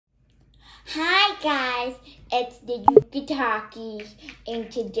Hi guys, it's the Yuki Takis,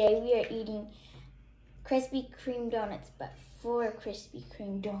 and today we are eating Krispy Kreme donuts, but 4 Krispy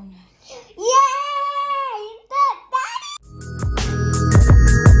Kreme donuts. Yay!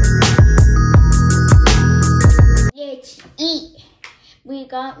 Let's eat. We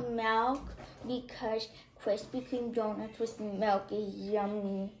got milk because Krispy Kreme donuts with milk is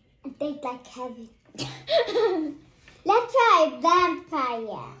yummy. It tastes like heaven. Let's try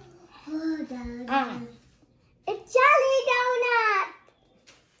vampire. It's jelly donut.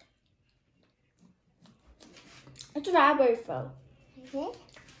 It's strawberry flow. Okay.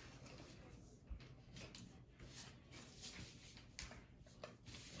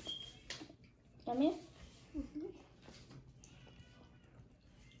 Yummy?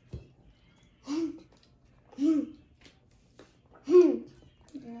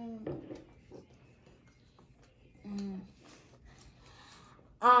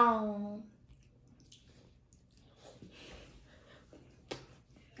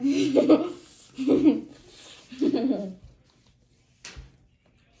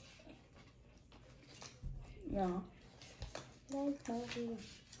 No.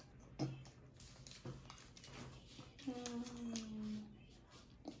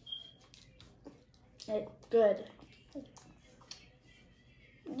 It's good.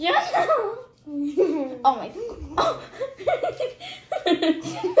 Yeah. Oh my God.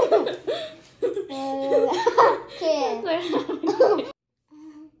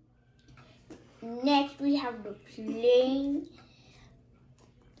 Next we have the plain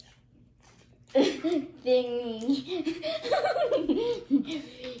thingy.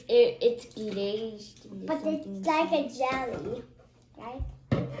 It's glazed. But it's like a jelly, right?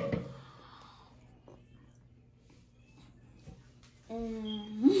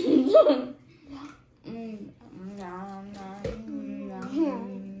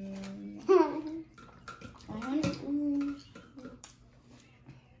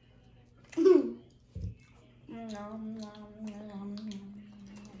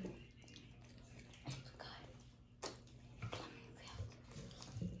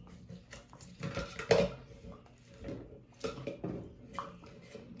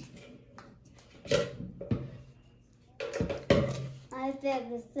 I feel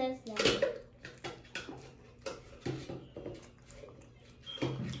the system.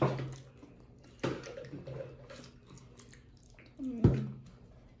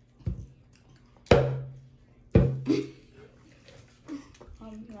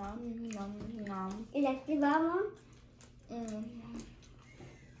 You like the one?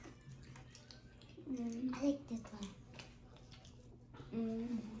 I like this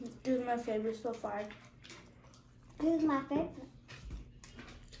one. This is my favorite so far. This is my favorite.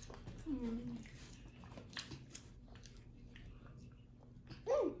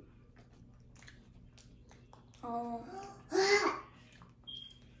 Oh.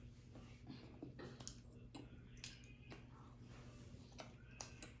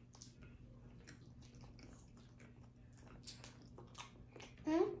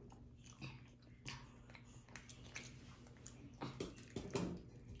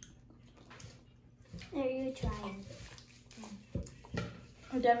 Are you trying?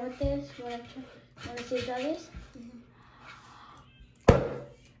 We're done with this. You want to taste all this?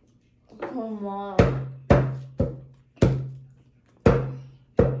 Oh my.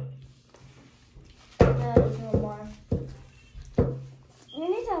 There's no more. You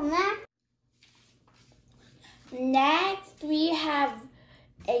need some more? Next, we have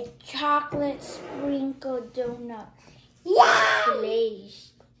a chocolate sprinkle donut. Yeah!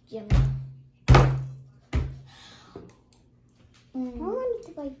 Glazed. Yummy. I want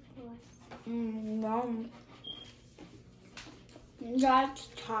to buy 4. Yum. That's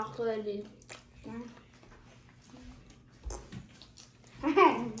chocolatey.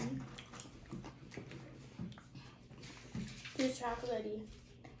 It's chocolatey.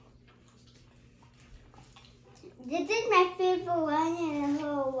 This is my favorite one in the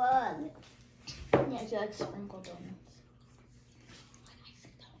whole world. Yeah, she likes sprinkle donuts.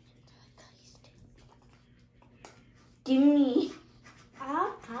 Give me. I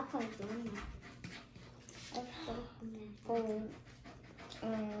love chocolate donut.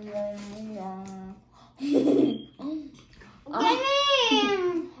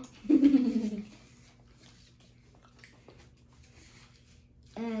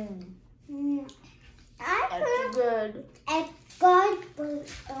 That's good. It's good, but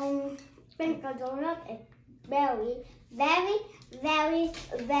sprinkle donut is very, very, very,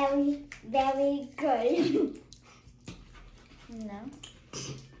 very, very good. No.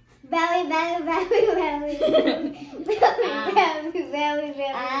 Very, very, very, very, very, very, very,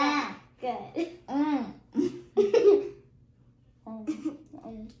 very. good.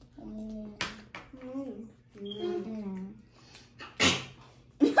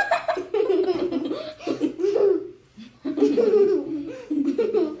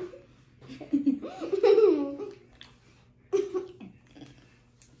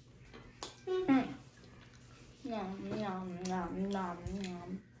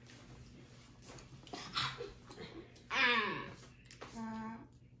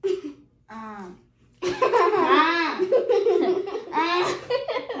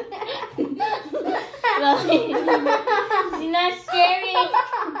 You're not scary.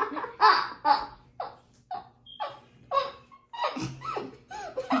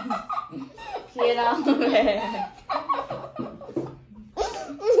 Get off of it.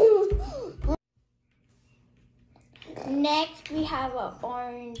 Next, we have an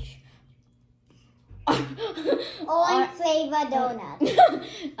orange flavor donut.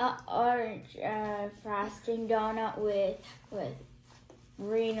 An orange frosting donut with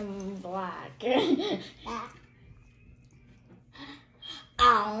green and black.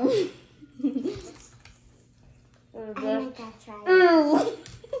 Ow. I'm not gonna try it.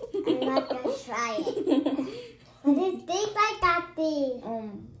 I'm not gonna try it. But it tastes like that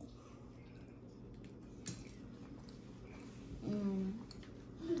thing.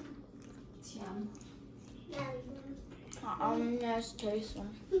 Let's taste them.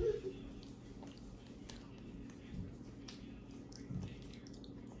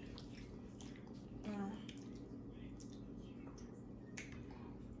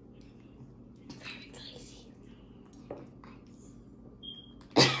 Very crazy.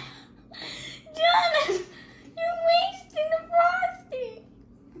 John, you're wasting the frosting.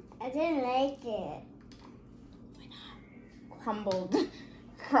 I didn't like it. Why not? Crumbled.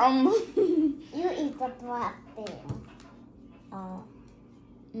 Crumbled. You eat the frosting.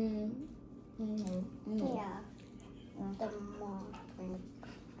 Yeah. The more.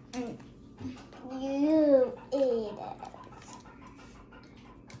 You eat it.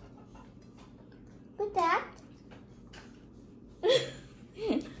 What's that? Hey?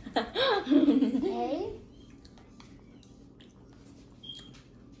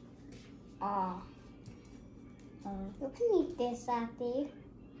 You can eat this, Sati.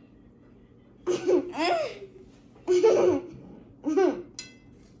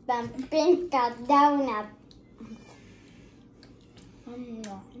 Pumpkin donut.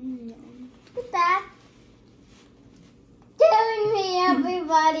 What's that? Telling me,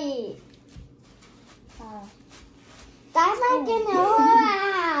 everybody. That's not gonna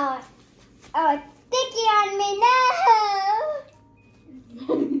out. Oh, sticky on me now.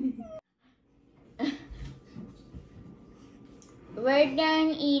 We're done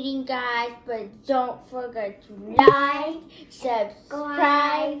eating, guys, but don't forget to like,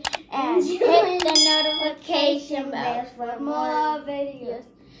 subscribe, and hit the notification bell for more videos.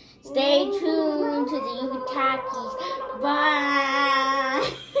 Stay tuned to the Yukatakis. Bye.